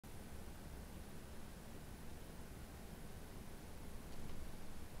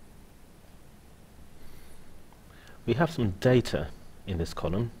we have some data in this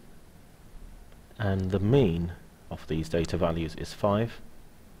column, and the mean of these data values is 5,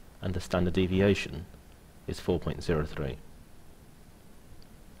 and the standard deviation is 4.03.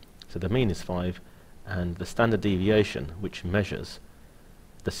 So the mean is 5, and the standard deviation, which measures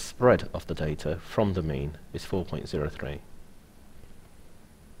the spread of the data from the mean, is 4.03.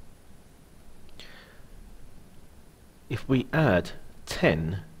 If we add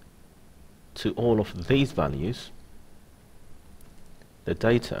 10 to all of these values, the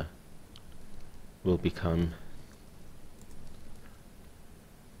data will become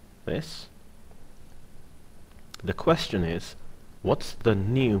this. The question is, what's the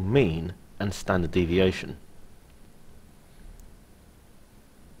new mean and standard deviation?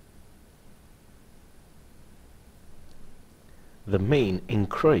 The mean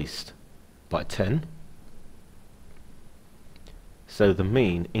increased by 10, so the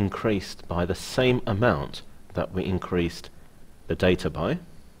mean increased by the same amount that we increased the data by.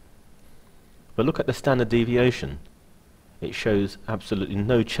 But look at the standard deviation. It shows absolutely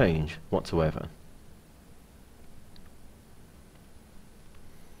no change whatsoever.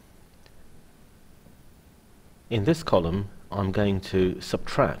 In this column, I'm going to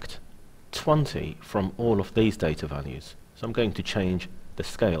subtract 20 from all of these data values. So I'm going to change the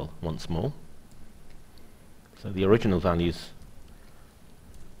scale once more. So the original values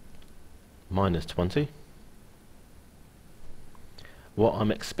minus 20. What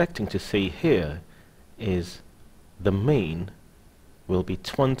I'm expecting to see here is the mean will be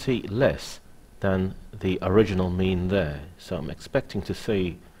 20 less than the original mean there. So I'm expecting to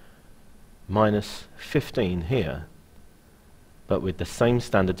see minus 15 here, but with the same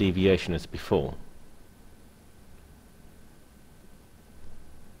standard deviation as before.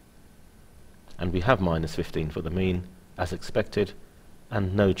 And we have minus 15 for the mean as expected,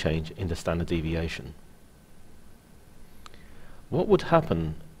 and no change in the standard deviation. What would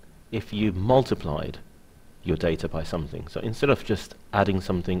happen if you multiplied your data by something? So instead of just adding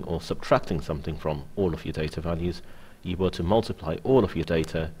something or subtracting something from all of your data values, you were to multiply all of your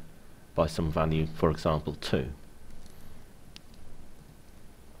data by some value, for example 2.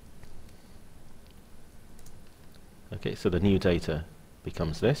 Okay, so the new data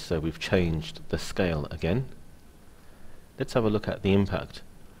becomes this, so we've changed the scale again. Let's have a look at the impact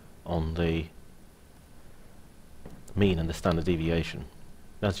on the mean and the standard deviation.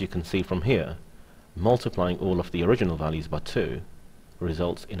 As you can see from here, multiplying all of the original values by 2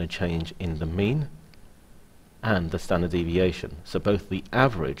 results in a change in the mean and the standard deviation. So both the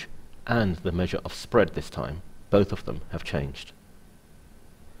average and the measure of spread this time, both of them have changed.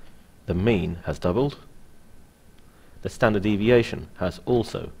 The mean has doubled. The standard deviation has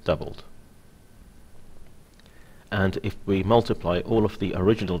also doubled. And if we multiply all of the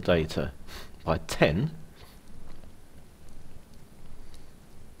original data by 10,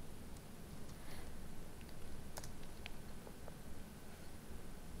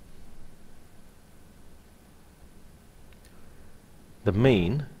 the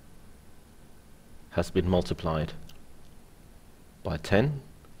mean has been multiplied by 10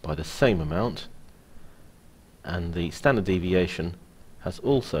 by the same amount, and the standard deviation has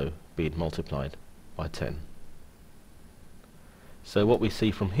also been multiplied by 10. So what we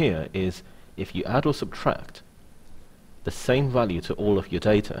see from here is, if you add or subtract the same value to all of your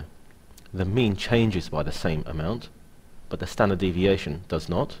data, the mean changes by the same amount, but the standard deviation does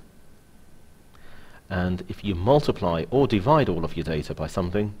not. And if you multiply or divide all of your data by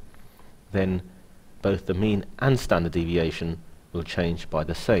something, then both the mean and standard deviation will change by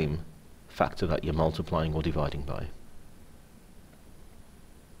the same factor that you're multiplying or dividing by.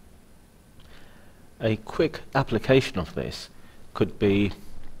 A quick application of this could be,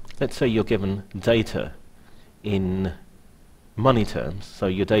 let's say you're given data in money terms, so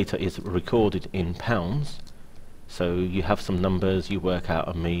your data is recorded in pounds, so you have some numbers, you work out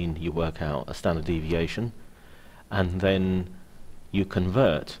a mean, you work out a standard deviation, and then you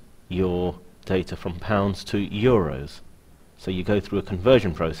convert your data from pounds to euros. So you go through a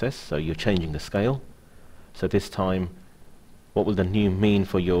conversion process, so you're changing the scale. So this time, what will the new mean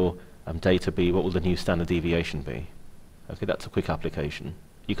for your data be? What will the new standard deviation be? Okay, that's a quick application.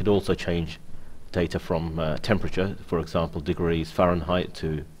 You could also change data from temperature, for example, degrees Fahrenheit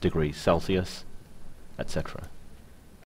to degrees Celsius, etc.